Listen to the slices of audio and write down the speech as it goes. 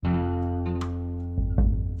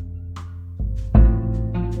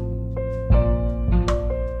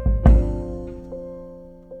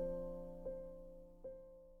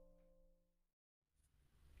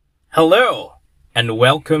Hello, and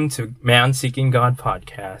welcome to Man Seeking God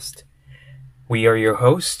podcast. We are your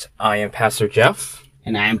host. I am Pastor Jeff.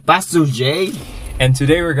 And I'm Pastor Jay. And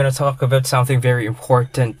today we're going to talk about something very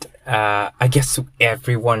important, I guess, to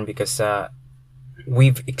everyone, because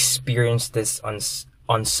we've experienced this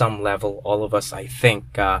on some level. All of us, I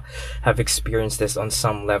think, have experienced this on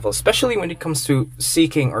some level, especially when it comes to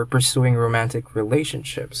seeking or pursuing romantic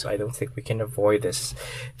relationships. I don't think we can avoid this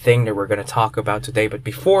thing that we're going to talk about today. But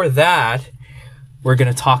before that, we're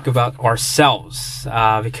going to talk about ourselves,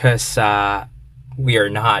 because we are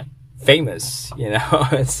not famous,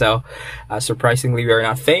 so surprisingly we are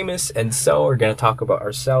not famous, and so we're going to talk about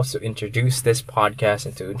ourselves to introduce this podcast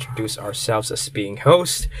and to introduce ourselves as being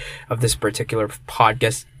host of this particular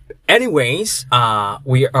podcast. Anyways,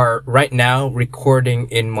 we are right now recording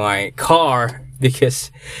in my car because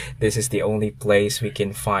this is the only place we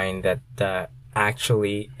can find that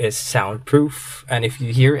actually is soundproof. And if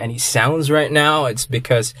you hear any sounds right now, it's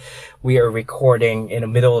because we are recording in the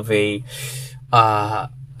middle of a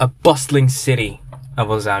bustling city of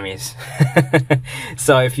Ozamis.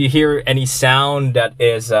 So if you hear any sound that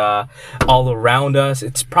is all around us,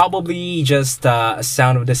 it's probably just a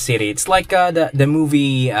sound of the city. It's like the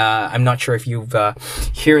movie, I'm not sure if you've heard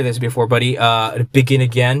this before, buddy, Begin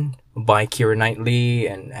Again by Keira Knightley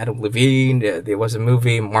and Adam Levine. There was a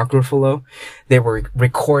movie, Mark Ruffalo. They were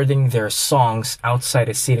recording their songs outside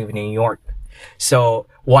the city of New York. So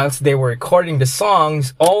whilst they were recording the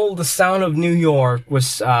songs, all the sound of New York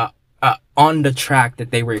was on the track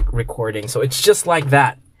that they were recording. So it's just like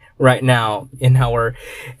that right now in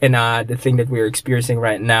the thing that we're experiencing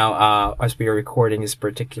right now as we are recording this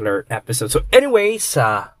particular episode. So anyways,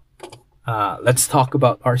 let's talk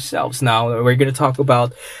about ourselves now. We're going to talk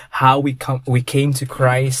about how we came to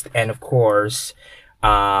Christ, and of course,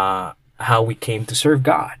 how we came to serve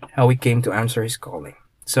God, how we came to answer His calling.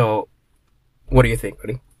 So, what do you think,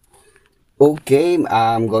 buddy? Okay,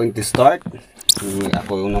 I'm going to start.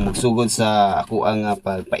 Ako yung magsugod sa ako ang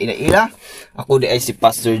pagpaila-ila. Ako di ay si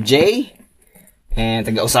Pastor J. And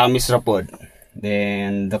taga-Usamis rapod.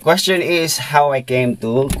 Then, the question is how I came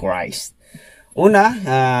to Christ. Una,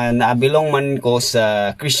 naabilong man ko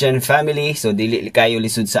sa Christian family. So, dili kayo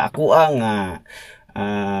lisod sa ako ang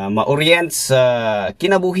ma-orient sa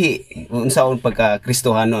kinabuhi unsaon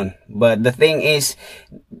pagka-Kristohanon. But the thing is,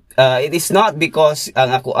 it is not because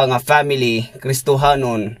ako ang family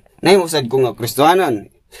Kristohanon nahimosad ko nga Kristohanon.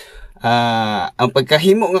 Ang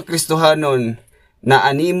pagkahimo nga Kristohanon na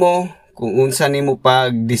animo kung unsa nimo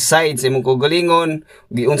pag-decide sa imong kaugalingon,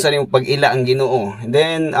 giunsa nimo pag-ila ang Ginoo.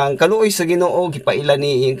 Then ang kaluoy sa Ginoo gipaila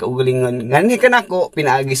ni iyang kaugalingon ngani kanako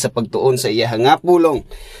pinaagi sa pagtuon sa iya nga pulong.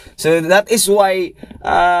 So that is why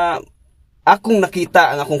akong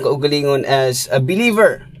nakita ang akong kaugalingon as a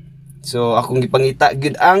believer. So akong gipangita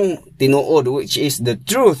gud ang tinuod, which is the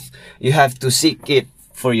truth. You have to seek it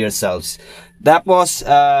for yourselves. Tapos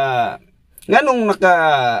nganong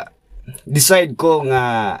decide ko nga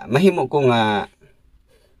mahimo ko nga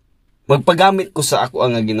magpagamit ko sa ako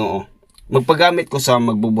ang Ginoo. Magpagamit ko sa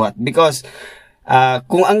magbubuhat because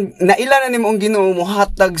kung ang naila na nimo ang Ginoo,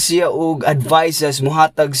 mohatag siya og advices,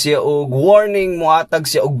 mohatag siya og warning, mohatag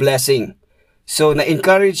siya og blessing. So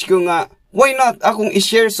na-encourage ko nga why not akong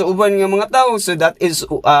i-share sa uban nga mga tao. So that is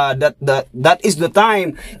the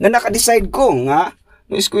time nga naka-decide ko nga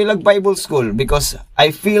no eskwela Bible school because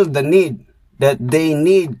I feel the need that they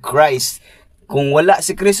need Christ. Kung wala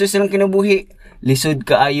si Kristo silang kinabuhi, lisod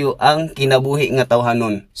kaayo ang kinabuhi nga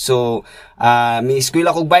tawhanon. So, may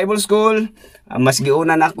eskwela kog Bible school, mas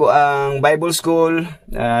giuna nako ang Bible school,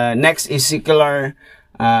 next is secular,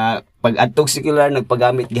 pag-adtog secular,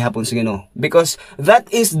 nagpagamit gihapon sa Ginoo. Because that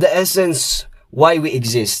is the essence why we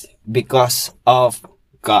exist, because of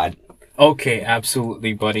God. Okay,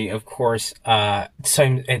 absolutely, buddy. Of course,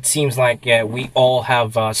 it seems like we all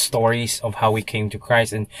have stories of how we came to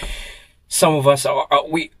Christ, and some of us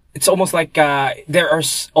it's almost like there are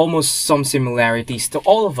almost some similarities to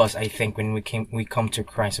all of us. I think when we come to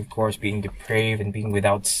Christ, of course, being depraved and being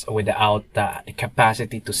without the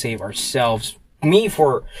capacity to save ourselves. Me,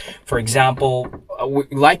 for example,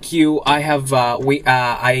 like you,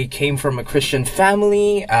 I came from a Christian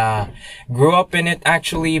family, grew up in it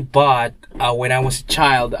actually, but when I was a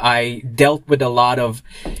child, I dealt with a lot of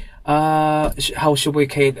how should we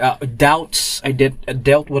say doubts. I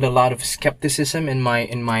dealt with a lot of skepticism in my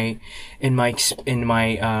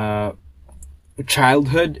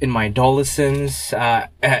childhood, in my adolescence.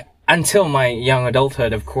 until my young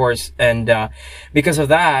adulthood, of course. And because of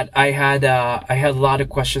that, I had a lot of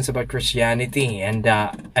questions about Christianity, and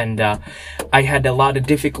I had a lot of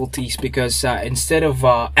difficulties because instead of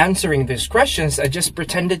answering these questions, I just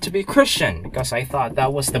pretended to be Christian because I thought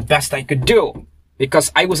that was the best I could do, because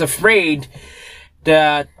I was afraid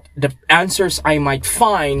that the answers I might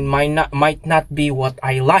find might not be what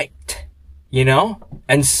I liked, you know?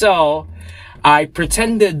 And so I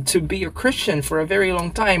pretended to be a Christian for a very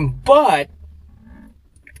long time, but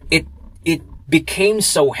it became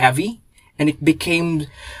so heavy, and it became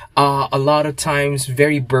a lot of times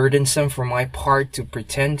very burdensome for my part to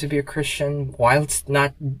pretend to be a Christian whilst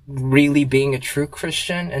not really being a true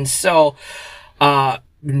Christian. And so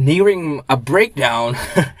nearing a breakdown,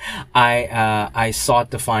 I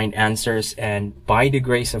sought to find answers, and by the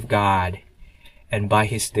grace of God and by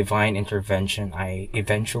His divine intervention, I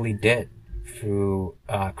eventually did. Through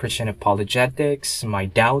Christian apologetics, my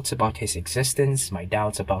doubts about His existence, my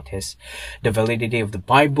doubts about the validity of the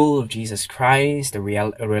Bible, of Jesus Christ, the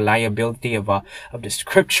reliability of the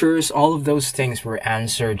Scriptures, all of those things were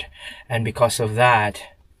answered, and because of that,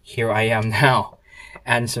 here I am now,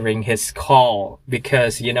 answering His call.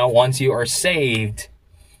 Because, you know, once you are saved,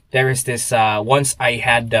 there is this, once I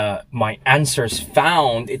had my answers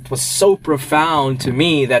found, it was so profound to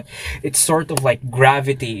me that it's sort of like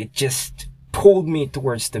gravity. It just pulled me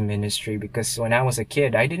towards the ministry, because when I was a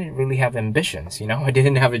kid, I didn't really have ambitions, you know? I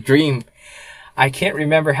didn't have a dream. I can't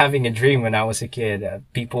remember having a dream when I was a kid.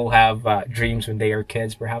 People have dreams when they are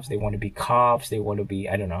kids. Perhaps they want to be cops. They want to be,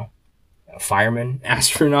 I don't know, firemen,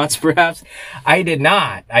 astronauts, perhaps. I did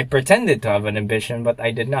not. I pretended to have an ambition, but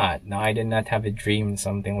I did not. No, I did not have a dream,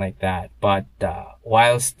 something like that. But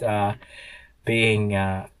whilst by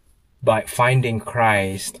finding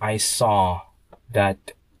Christ, I saw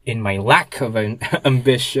that in my lack of an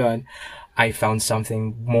ambition, I found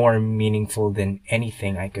something more meaningful than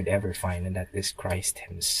anything I could ever find, and that is Christ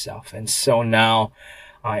Himself. And so now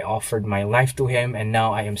I offered my life to Him, and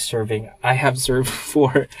now I am serving. I have served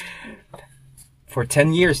for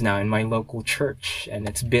 10 years now in my local church, and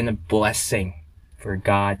it's been a blessing for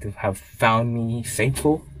God to have found me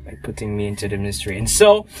faithful by putting me into the ministry. And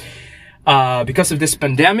so, because of this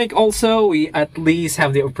pandemic also, we at least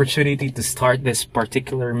have the opportunity to start this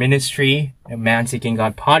particular ministry, a Man Seeking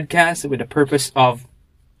God podcast, with the purpose of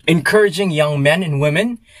encouraging young men and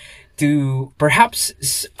women to perhaps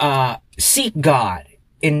seek God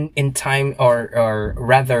in time, or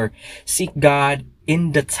rather seek God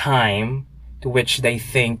in the time to which they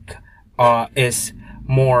think is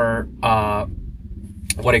more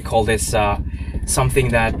what I call this, something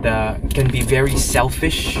that can be very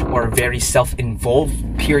selfish or very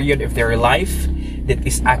self-involved period of their life, that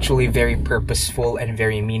is actually very purposeful and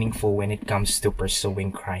very meaningful when it comes to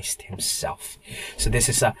pursuing Christ Himself. So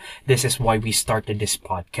this is why we started this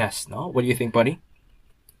podcast. No, what do you think, buddy?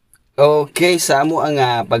 Okay, sa amo ang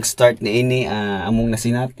pag-start ni ini, among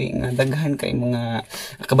nasinati nga daghan kay mga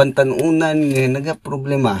kabantanunan nga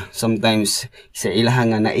nagaproblema sometimes sa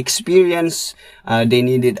ilang nga na-experience. They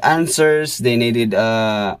needed answers, they needed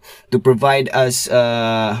to provide us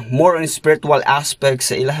more on spiritual aspects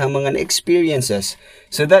sa ilang mga experiences.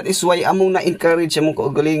 So that is why among na-encourage, among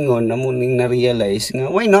kaugalingon, among ning na-realize nga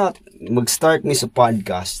why not mag-start mi sa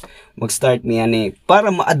podcast, mag-start mi ani para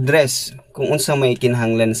ma-address kung unsa may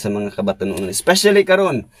kinahanglan sa mga kabatanon, especially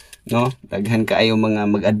karon, no? Daghan kaayo mga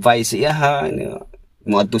mag-advise iya ha,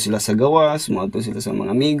 moadto sila sa gawas, moadto sila sa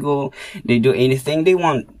mga amigo, they do anything they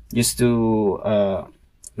want just to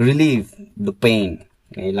relieve the pain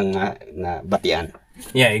ng ilang na batian.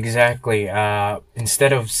 Yeah, exactly.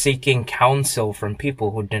 Instead of seeking counsel from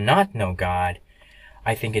people who do not know God,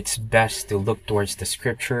 I think it's best to look towards the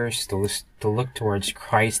Scriptures, to look towards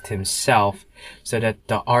Christ Himself, so that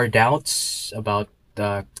our doubts about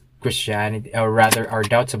Christianity, or rather our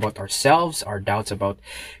doubts about ourselves, our doubts about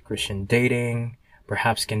Christian dating,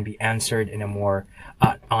 perhaps can be answered in a more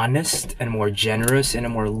honest and more generous and a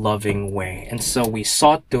more loving way. And so we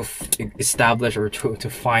sought to establish, or to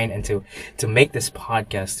find and to make this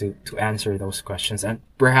podcast to answer those questions, and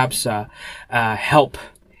perhaps help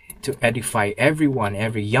to edify everyone,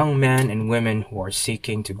 every young man and women who are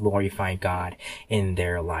seeking to glorify God in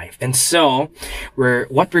their life. And so,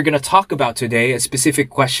 what we're going to talk about today, a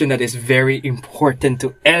specific question that is very important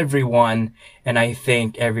to everyone, and I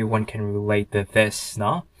think everyone can relate to this,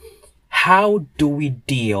 no? How do we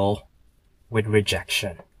deal with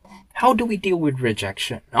rejection? How do we deal with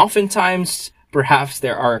rejection? Oftentimes, perhaps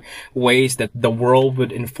there are ways that the world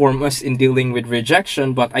would inform us in dealing with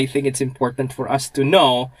rejection, but I think it's important for us to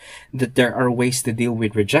know that there are ways to deal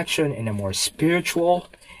with rejection in a more spiritual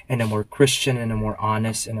in a more Christian, in a more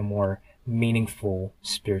honest, in a more meaningful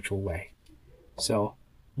spiritual way. So,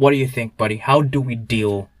 what do you think, buddy? How do we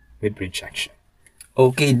deal with rejection?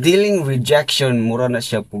 Okay, dealing rejection, mura na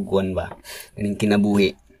siya puguan ba? Kaning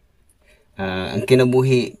kinabuhi. Ang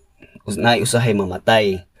kinabuhi, na usahay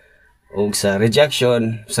mamatay. O sa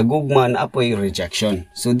rejection, sa gugman, apoy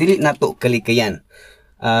rejection. So, dili nato kalikayan.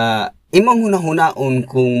 Imong hunahunaon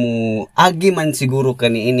kung agi man siguro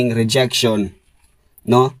kaniining rejection,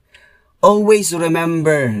 no? Always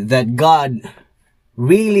remember that God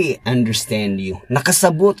really understand you.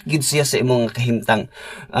 Nakasabot gid siya sa imong kahimtang,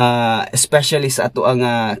 especially sa ato ang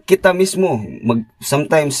kita mismo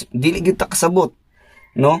sometimes dili gid ta kasabot,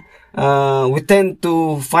 no? We tend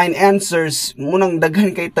to find answers munang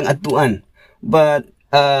daghan kay tang atuan, but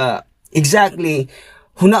exactly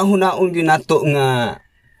huna-hunaon gyud nato nga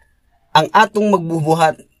ang atong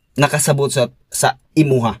magbubuhat nakasabot sa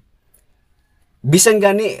imuha. Bisan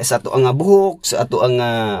gani sa ato ang buhok, sa ato ang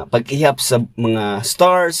pag-ihap sa mga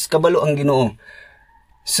stars, kabalo ang Ginoo.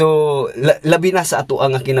 So, labi na sa ato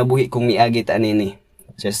ang kinabuhi kung miagi ta nini.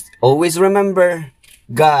 Just always remember,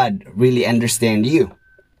 God really understand you.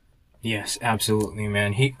 Yes, absolutely,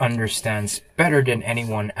 man. He understands better than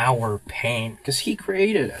anyone our pain because he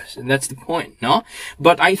created us. And that's the point, no?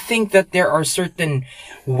 But I think that there are certain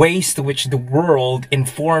ways to which the world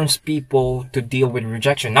informs people to deal with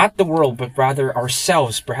rejection. Not the world, but rather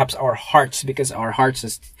ourselves, perhaps our hearts, because our hearts,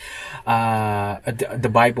 as the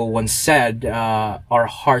Bible once said, our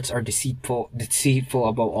hearts are deceitful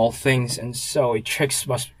above all things. And so it tricks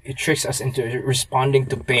us into responding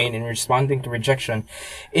to pain and responding to rejection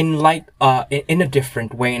in a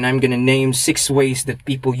different way. And I'm gonna name 6 ways that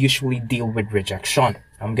people usually deal with rejection.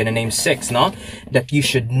 I'm gonna name 6, no? That you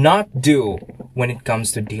should not do when it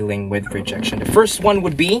comes to dealing with rejection. The first one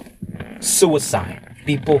would be suicide.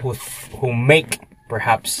 People who make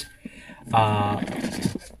perhaps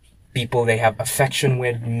people they have affection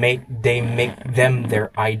with, make them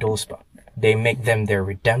their idols, but they make them their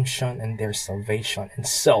redemption and their salvation. And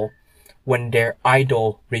so, when their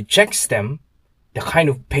idol rejects them, the kind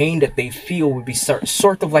of pain that they feel would be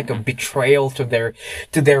sort of like a betrayal to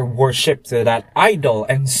their worship to that idol,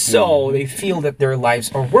 and so they feel that their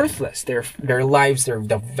lives are worthless. Their lives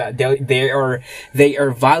they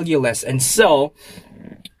are valueless, and so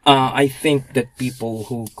I think that people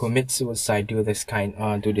who commit suicide do this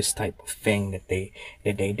type of thing that they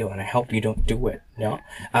do, and I hope you don't do it. No.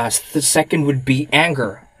 The second would be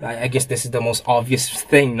anger. I guess this is the most obvious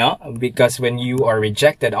thing, no? Because when you are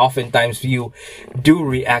rejected, oftentimes you do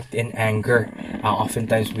react in anger.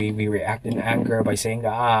 Oftentimes we react in anger by saying,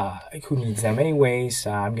 who needs them anyways?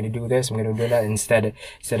 I'm gonna do this, I'm gonna do that. Instead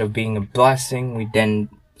of being a blessing, we then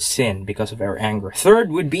sin because of our anger. Third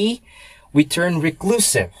would be, we turn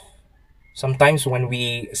reclusive. Sometimes when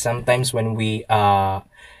we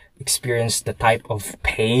experience the type of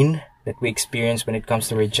pain that we experience when it comes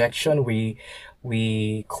to rejection,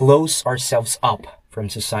 we close ourselves up from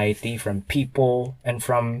society, from people, and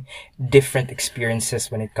from different experiences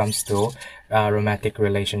when it comes to romantic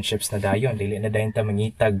relationships na dayon. Dili na dayon ta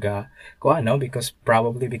mangitag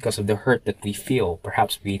probably because of the hurt that we feel.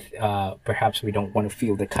 Perhaps we don't want to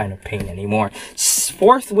feel the kind of pain anymore.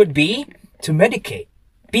 Fourth would be to medicate.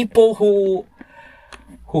 People who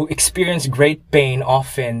experience great pain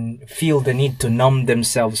often feel the need to numb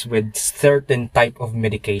themselves with certain type of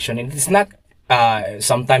medication. And it's not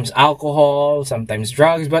sometimes alcohol, sometimes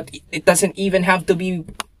drugs, but it doesn't even have to be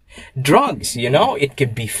drugs, you know? It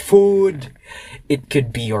could be food, it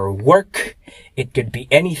could be your work, it could be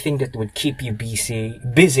anything that would keep you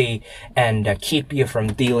busy and keep you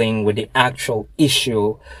from dealing with the actual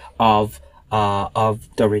issue of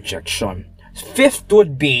the rejection. Fifth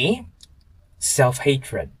would be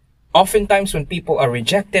self-hatred. Oftentimes when people are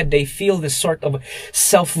rejected, they feel this sort of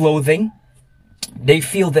self-loathing. They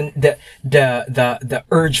feel the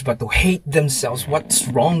urge but to hate themselves. What's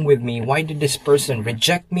wrong with me? Why did this person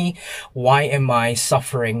reject me? Why am I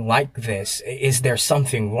suffering like this? Is there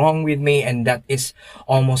something wrong with me? And that is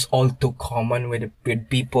almost all too common with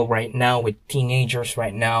people right now, with teenagers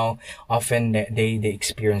right now. Often they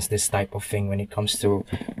experience this type of thing when it comes to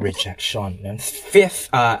rejection. And sixth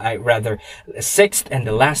and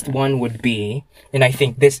the last one would be, and I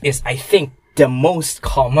think this is the most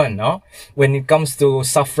common, no? When it comes to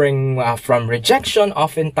suffering from rejection,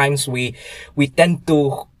 oftentimes we tend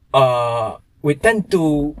to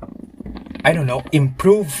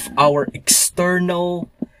improve our external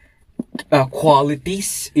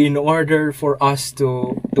qualities in order for us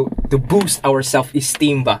to boost our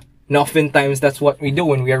self-esteem ba. And oftentimes that's what we do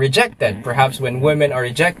when we are rejected. Perhaps when women are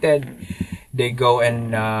rejected, they go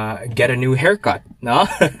and get a new haircut, no?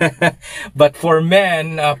 But for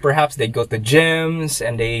men, perhaps they go to gyms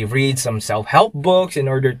and they read some self-help books in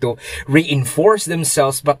order to reinforce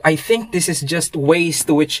themselves. But I think this is just ways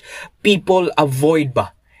to which people avoid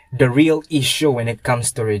the real issue when it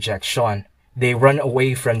comes to rejection. They run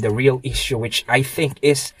away from the real issue, which I think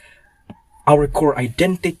is our core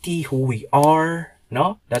identity, who we are,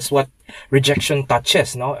 no? That's what rejection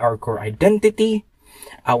touches, no? Our core identity,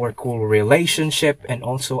 our core relationship, and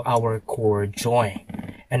also our core joy.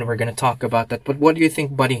 And we're gonna talk about that. But what do you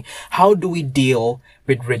think, buddy? How do we deal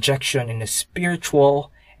with rejection in a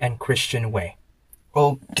spiritual and Christian way?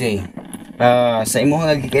 Okay. Sa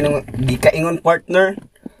imong gikaingon partner,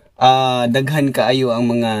 daghan kaayo ang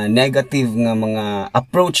mga negative nga mga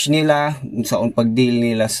approach nila sa pagdeal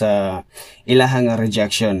nila sa ilahang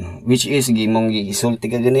rejection, which is gimong gisulti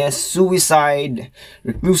ka ganiya suicide,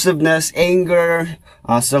 reclusiveness, anger,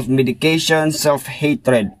 self-medication,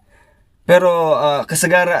 self-hatred. Pero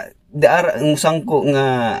kasagara daara ang sangko nga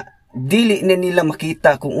dili na nila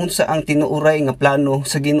makita kung unsa ang tinuuray nga plano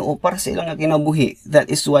sa Ginoo para sa ilang kinabuhi. That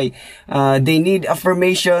is why they need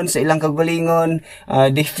affirmation sa ilang kagalingon.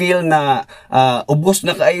 They feel na ubos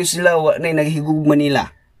na kaayo sila, wa na naghigugma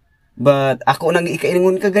nila. But ako nang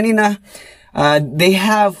ikaingon ka ganina, they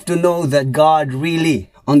have to know that God really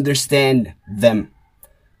understand them.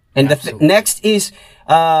 And the next is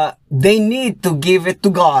they need to give it to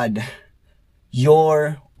God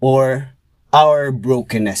your or our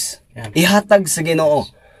brokenness. Ihatag sa Ginoo.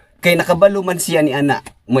 Kay nakabalo man siya ni ana.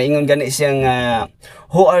 Moingon gani siyang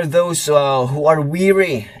who are those who are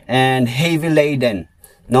weary and heavy laden,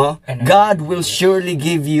 no? And God will surely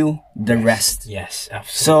give you the rest. Yes,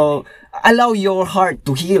 absolutely. So allow your heart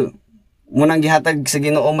to heal. Munang gihatag sa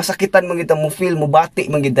Ginoo, masakitan man kita mo feel mo bati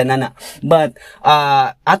man gid nana. But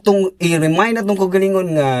atong i-remind atong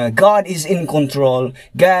kagalingon nga God is in control.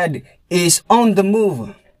 God is on the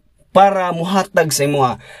move para muhatag sa imo.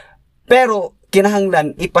 Pero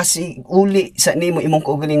kinahanglan ipasiuli sa nimo imong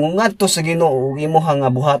kaugalingon ngadto sa Ginoo imo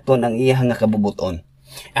nga buhaton ang iyang nga kabubuton.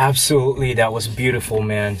 Absolutely, that was beautiful,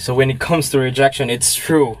 man. So when it comes to rejection, it's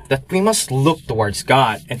true that we must look towards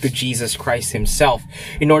God and to Jesus Christ himself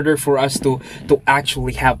in order for us to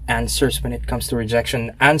actually have answers when it comes to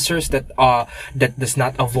rejection. Answers that does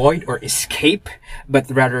not avoid or escape,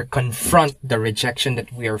 but rather confront the rejection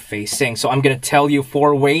that we are facing. So I'm going to tell you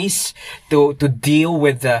 4 ways to deal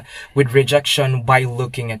with rejection by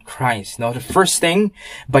looking at Christ. Now, the first thing,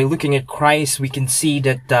 by looking at Christ, we can see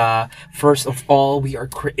that first of all, we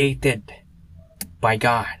are created by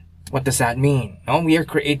God. What does that mean? No, we are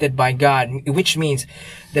created by God, which means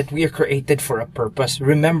that we are created for a purpose.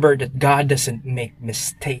 Remember that God doesn't make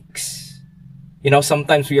mistakes. You know,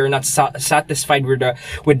 sometimes we are not satisfied with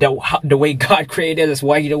the way God created us.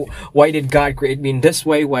 Why did God create me in this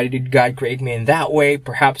way? Why did God create me in that way?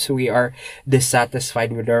 Perhaps we are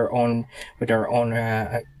dissatisfied with our own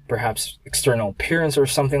perhaps external appearance or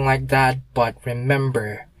something like that. But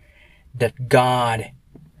remember that God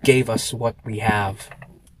gave us what we have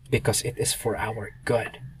because it is for our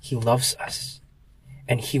good. He loves us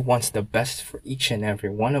and he wants the best for each and every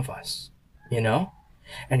one of us, you know?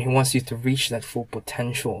 And he wants you to reach that full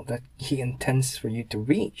potential that he intends for you to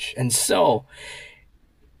reach. And so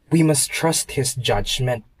we must trust his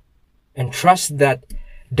judgment and trust that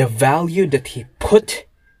the value that he put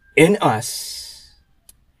in us,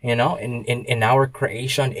 you know, in our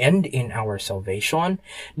creation and in our salvation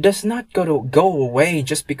does not go away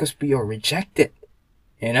just because we are rejected.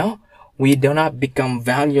 You know, we do not become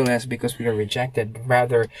valueless because we are rejected.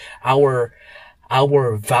 Rather, our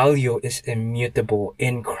value is immutable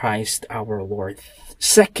in Christ our Lord.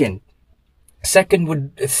 Second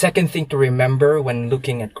thing to remember when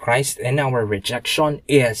looking at Christ and our rejection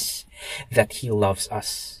is that he loves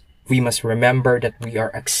us. We must remember that we are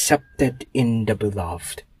accepted in the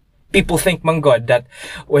beloved. People think, man God, that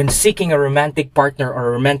when seeking a romantic partner or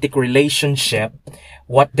a romantic relationship,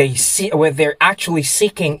 what they're actually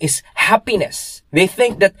seeking is happiness. They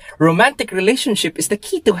think that romantic relationship is the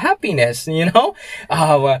key to happiness, you know?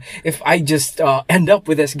 If I just end up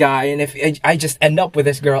with this guy and if I just end up with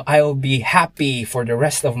this girl, I'll be happy for the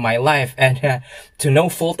rest of my life. And to no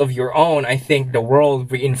fault of your own, I think the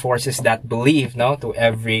world reinforces that belief, no? To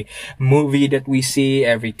every movie that we see,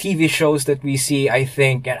 every TV shows that we see, I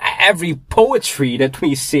think, and every poetry that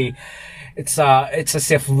we see. It's as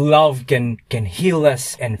if love can heal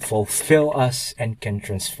us and fulfill us and can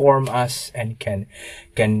transform us and can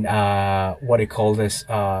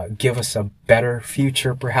give us a better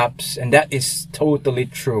future perhaps. And that is totally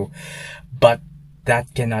true. But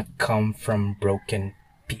that cannot come from broken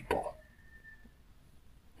people.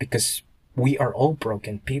 Because we are all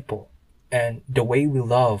broken people. And the way we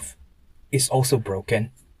love is also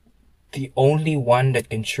broken. The only one that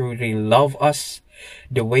can truly love us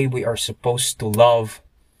the way we are supposed to love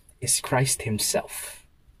is Christ himself.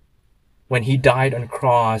 When he died on the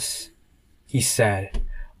cross, he said,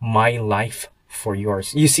 my life for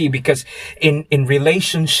yours. You see, because in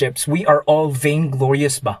relationships, we are all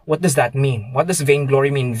vainglorious ba? What does that mean? What does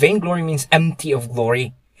vainglory mean? Vainglory means empty of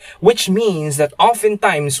glory. Which means that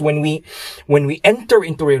oftentimes when we enter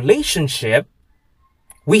into a relationship,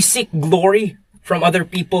 we seek glory from other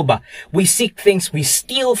people ba? We seek things, we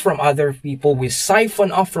steal from other people, we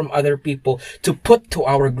siphon off from other people to put to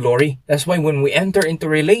our glory. That's why when we enter into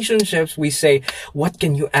relationships, we say, what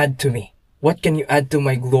can you add to me? What can you add to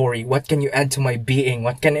my glory? What can you add to my being?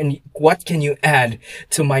 What can you add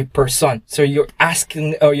to my person? So you're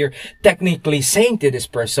asking, or you're technically saying to this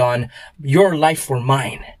person, your life for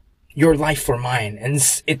mine. Your life for mine. And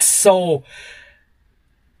it's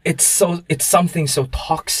something so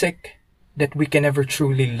toxic that we can never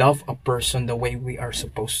truly love a person the way we are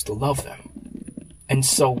supposed to love them. And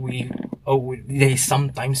so they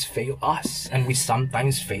sometimes fail us, and we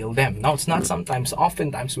sometimes fail them. No, it's not sometimes,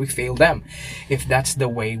 oftentimes we fail them, if that's the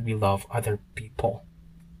way we love other people,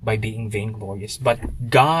 by being vainglorious. But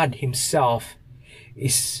God himself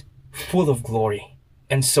is full of glory.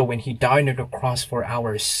 And so when he died on the cross for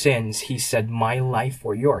our sins, he said, my life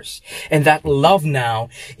for yours. And that love now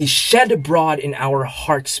is shed abroad in our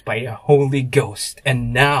hearts by the Holy Ghost.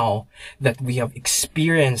 And now that we have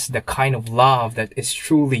experienced the kind of love that is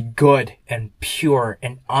truly good and pure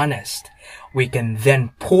and honest, we can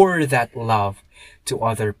then pour that love to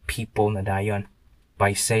other people na dayon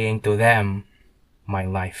by saying to them, my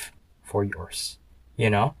life for yours. You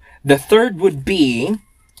know? The third would be,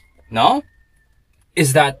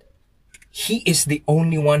 is that he is the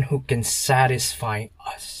only one who can satisfy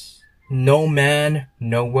us. No man,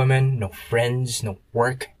 no woman, no friends, no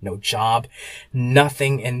work, no job,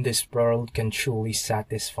 nothing in this world can truly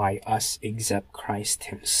satisfy us except Christ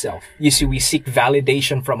himself. You see, we seek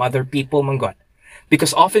validation from other people, Mangon,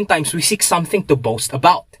 because oftentimes we seek something to boast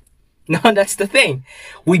about. No, that's the thing.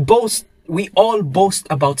 We all boast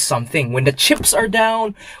about something. When the chips are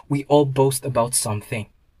down, we all boast about something.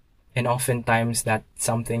 And oftentimes that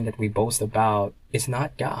something that we boast about is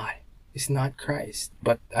not God, is not Christ.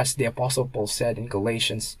 But as the Apostle Paul said in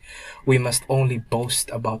Galatians, we must only boast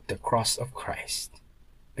about the cross of Christ,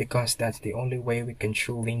 because that's the only way we can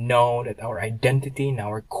truly know that our identity and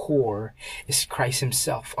our core is Christ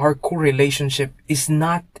himself. Our core relationship is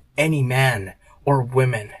not any man or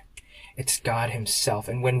women. It's God himself.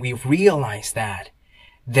 And when we realize that,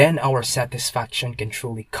 then our satisfaction can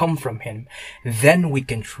truly come from him. Then we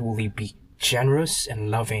can truly be generous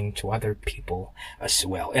and loving to other people as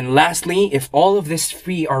well. And lastly, if all of these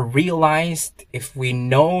three are realized, if we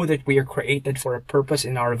know that we are created for a purpose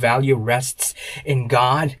and our value rests in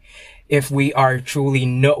God, if we truly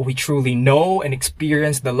know and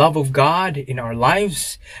experience the love of God in our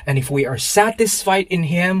lives, and if we are satisfied in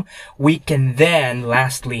him, we can then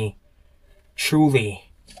lastly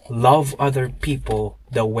truly love other people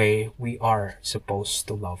the way we are supposed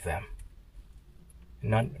to love them.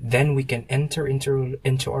 Then we can enter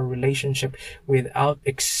into our relationship without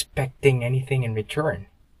expecting anything in return.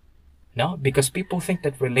 No, because people think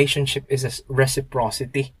that relationship is a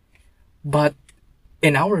reciprocity. But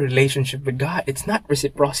in our relationship with God, it's not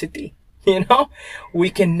reciprocity. You know,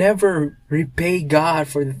 we can never repay God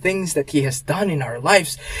for the things that he has done in our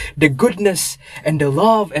lives. The goodness and the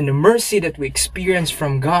love and the mercy that we experience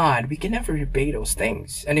from God, we can never repay those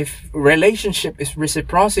things. And if relationship is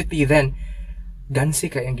reciprocity, then gansi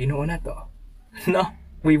kayang Ginoo na to. No,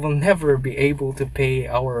 we will never be able to pay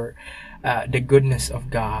the goodness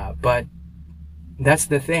of God. But that's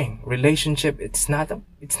the thing. Relationship, it's not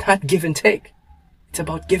give and take. It's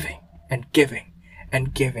about giving and giving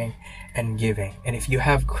and giving and giving. And if you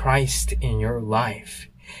have Christ in your life,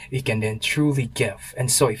 you can then truly give.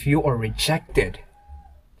 And so if you are rejected,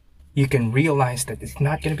 you can realize that it's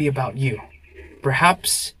not going to be about you.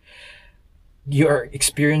 Perhaps you're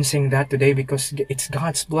experiencing that today because it's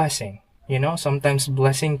God's blessing. You know, sometimes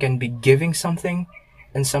blessing can be giving something,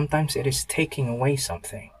 and sometimes it is taking away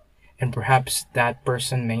something. And perhaps that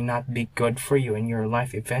person may not be good for you in your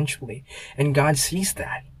life eventually. And God sees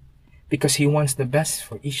that, because he wants the best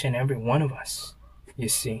for each and every one of us, you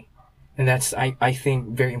see. And that's, I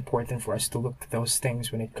think, very important for us to look at those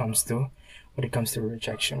things when it comes to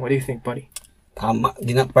rejection. What do you think, buddy? Tama,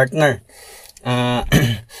 di na partner.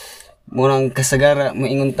 Murang kasagara,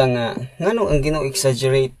 maingon ta nga, ngano ang Ginoo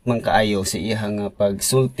exaggerate man kaayo sa iya nga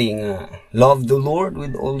pagsulti nga, love the Lord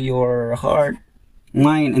with all your heart,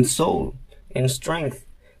 mind, and soul. and strength.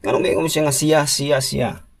 Ganun ba siya nga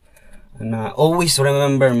siya. Na always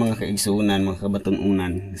remember mga kaigsuunan, mga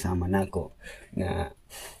kabatununan sama nako na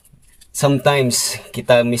sometimes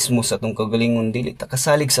kita mismo sa atong kagalingon dili ta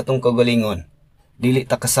kasalig sa atong kagalingon, dili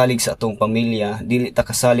ta kasalig sa atong pamilya, dili ta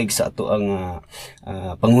kasalig sa ato ang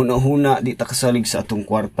panghuna-huna, dili ta kasalig sa atong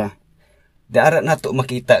kwarta. Daara nato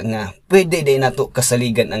makita nga pwede day nato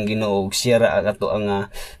kasaligan ang Ginoo ug siya ra ato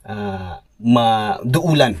ang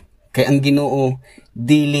maduulan kay ang Ginoo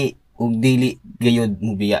dili gayud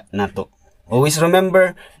mubiya nato. Always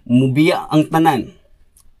remember, mubiya ang tanan,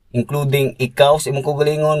 including ikaw sa imong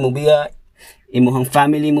kagalingon mubiya, imong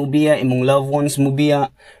family mubiya, imong loved ones mubiya,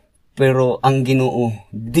 pero ang Ginoo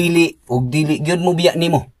dili gyud mubiya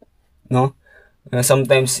nimo, no?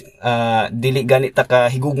 Sometimes dili gani ta ka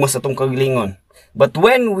higugma sa atong kagalingon. But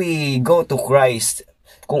when we go to Christ,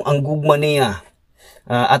 kung ang gugma niya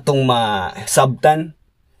atong masabtan,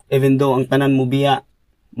 even though ang tanan mubiya,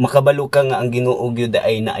 makabalo ka nga ang Ginoo gyud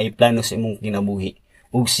ay naay plano sa imong kinabuhi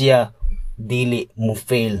ug siya dili mo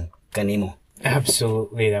fail kanimo.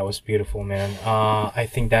 Absolutely, that was beautiful, man. I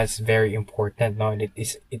think that's very important. No,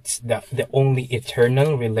 it's the only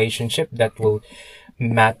eternal relationship that will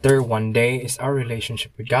matter one day is our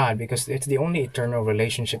relationship with God, because it's the only eternal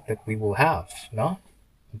relationship that we will have. No,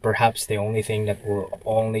 perhaps the only thing that will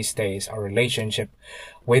only stay is our relationship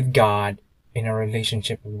with God, in a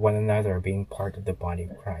relationship with one another, being part of the body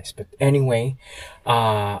of Christ. But anyway,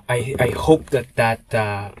 I hope that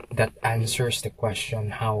answers the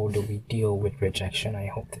question, how do we deal with rejection?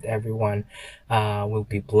 I hope that everyone will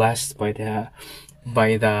be blessed by the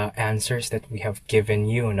answers that we have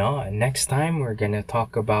given you. No, next time we're gonna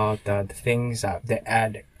talk about the things that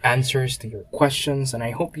add answers to your questions, and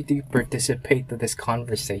I hope you do participate to this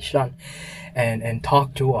conversation and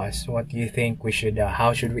talk to us. What do you think we should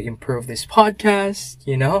how should we improve this podcast?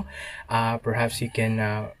 Perhaps you can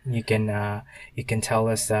tell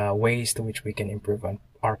us ways to which we can improve on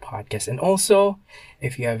our podcast. And also,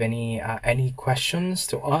 if you have any questions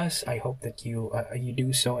to us, I hope that you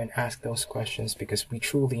do so and ask those questions, because we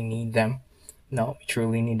truly need them. No, we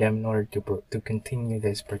truly need them in order to continue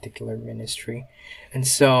this particular ministry. And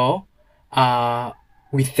so,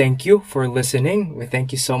 we thank you for listening. We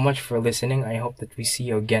thank you so much for listening. I hope that we see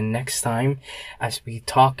you again next time as we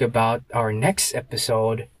talk about our next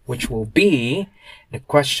episode, which will be the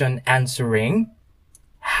question answering,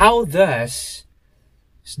 how does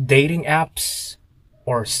dating apps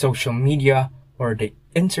or social media or the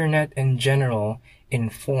internet in general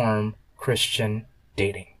inform Christian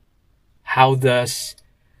dating? How does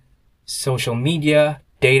social media,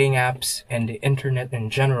 dating apps, and the internet in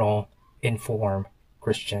general inform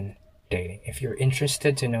Christian dating? If you're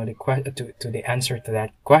interested to know the answer to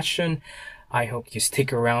that question, I hope you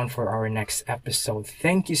stick around for our next episode.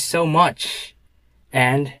 Thank you so much,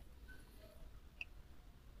 and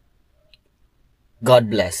God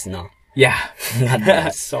bless, no? Yeah. God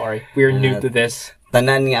bless. Sorry, we're new to this.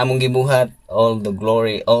 Tanan nga among gibuhat, all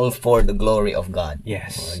for the glory of God.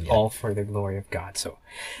 Yes, all for the glory of God. So,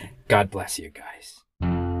 God bless you guys.